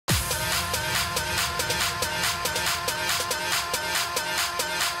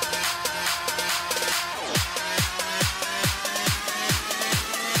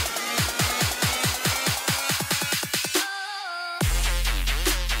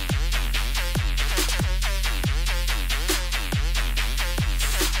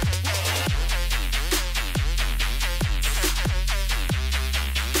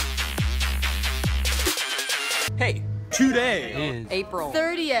Today is April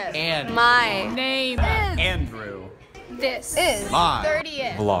 30th. and My name is Andrew. This is My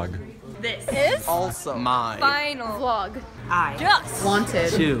 30th. vlog. This is also My final vlog. I Just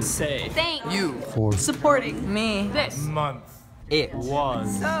wanted To say thank you for supporting me this month it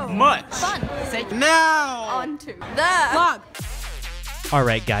was so much. fun. Say Now on to the vlog.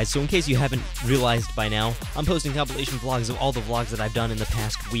 Alright guys, so in case you haven't realized by now, I'm posting compilation vlogs of all the vlogs that I've done in the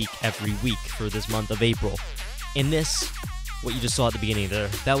past week, every week, for this month of April. In this, what you just saw at the beginning there,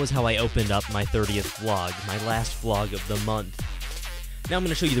 that was how I opened up my 30th vlog, my last vlog of the month. Now I'm going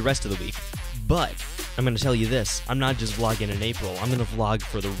to show you the rest of the week, but I'm going to tell you this, I'm not just vlogging in April, I'm going to vlog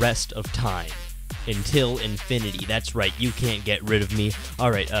for the rest of time. Until infinity. That's right, you can't get rid of me.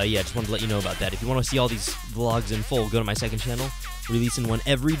 Alright, yeah, just wanted to let you know about that. If you want to see all these vlogs in full, go to my second channel. Releasing one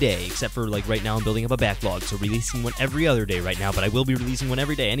every day, except for, like, right now I'm building up a backlog, so releasing one every other day right now, but I will be releasing one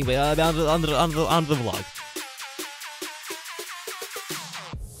every day. Anyway, on to the vlog.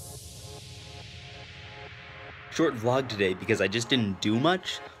 Short vlog today because I just didn't do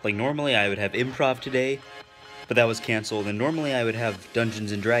much. Like, normally I would have improv today, but that was canceled, and normally I would have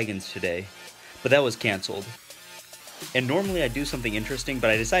Dungeons and Dragons today, but that was canceled. And normally I'd do something interesting, but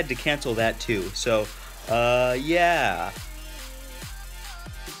I decided to cancel that too, so, yeah.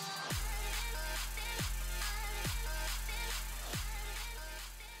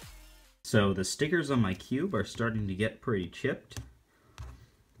 So the stickers on my cube are starting to get pretty chipped.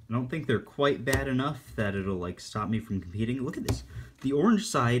 I don't think they're quite bad enough that it'll, like, stop me from competing. Look at this. The orange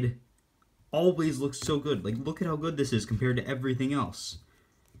side always looks so good. Like, look at how good this is compared to everything else.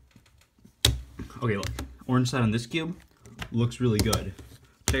 Okay, look. Orange side on this cube looks really good.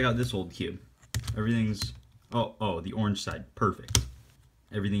 Check out this old cube. Everything's... Oh, the orange side. Perfect.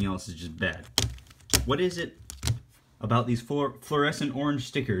 Everything else is just bad. What is it about these fluorescent orange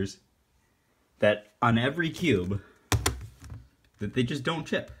stickers that on every cube that they just don't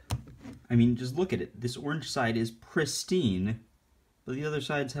chip? I mean, just look at it. This orange side is pristine, but the other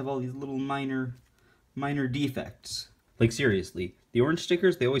sides have all these little minor defects. Like, seriously, the orange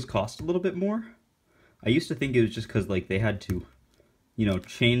stickers, they always cost a little bit more. I used to think it was just because, like, they had to, you know,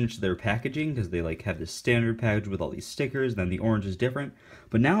 change their packaging because they, like, have this standard package with all these stickers, then the orange is different.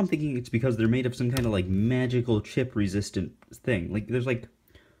 But now I'm thinking it's because they're made of some kind of, like, magical chip-resistant thing. Like, there's, like,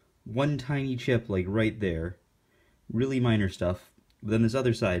 one tiny chip, like, right there. Really minor stuff. But then this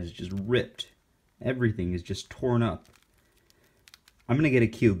other side is just ripped. Everything is just torn up. I'm gonna get a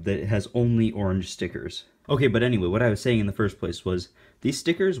cube that has only orange stickers. Okay, but anyway, what I was saying in the first place was, these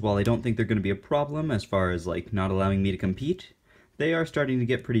stickers, while I don't think they're gonna be a problem as far as, like, not allowing me to compete, they are starting to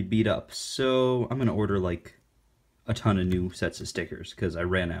get pretty beat up. So I'm gonna order, like, a ton of new sets of stickers, because I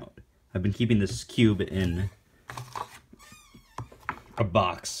ran out. I've been keeping this cube in a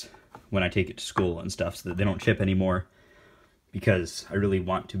box when I take it to school and stuff so that they don't chip anymore, because I really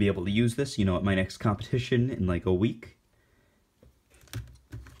want to be able to use this, you know, at my next competition in like a week.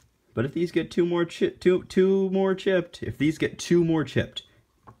 But if these get two more chipped, if these get two more chipped,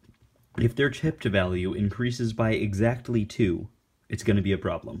 if their chipped value increases by exactly 2, it's going to be a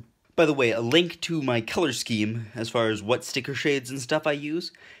problem. By the way, a link to my color scheme, as far as what sticker shades and stuff I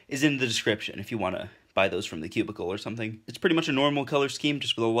use, is in the description if you want to buy those from the Cubicle or something. It's pretty much a normal color scheme,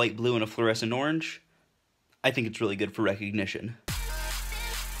 just with a light blue and a fluorescent orange. I think it's really good for recognition.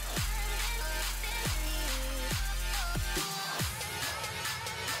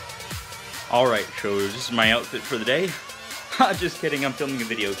 Alright, so this is my outfit for the day. Just kidding, I'm filming a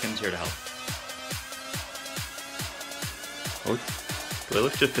video. Kim's here to help. Oh, do I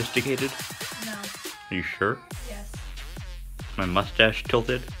look sophisticated? No. Are you sure? Yes. My mustache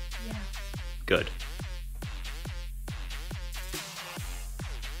tilted? Yeah. Good.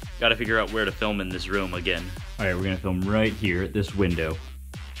 Gotta figure out where to film in this room again. Alright, we're gonna film right here at this window.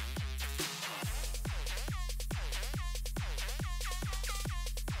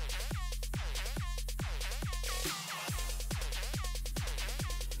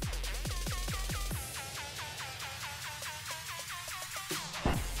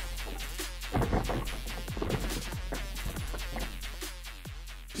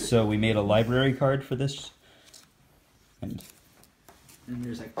 So we made a library card for this, and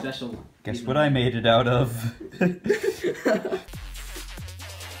there's like special. guess what I made it out of?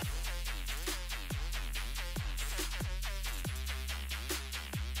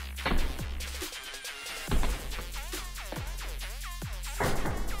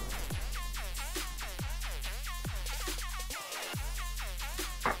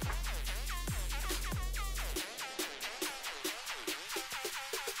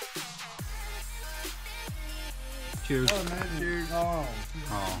 Cheers. Oh, man, cheers. Oh.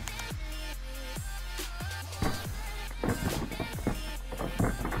 Oh.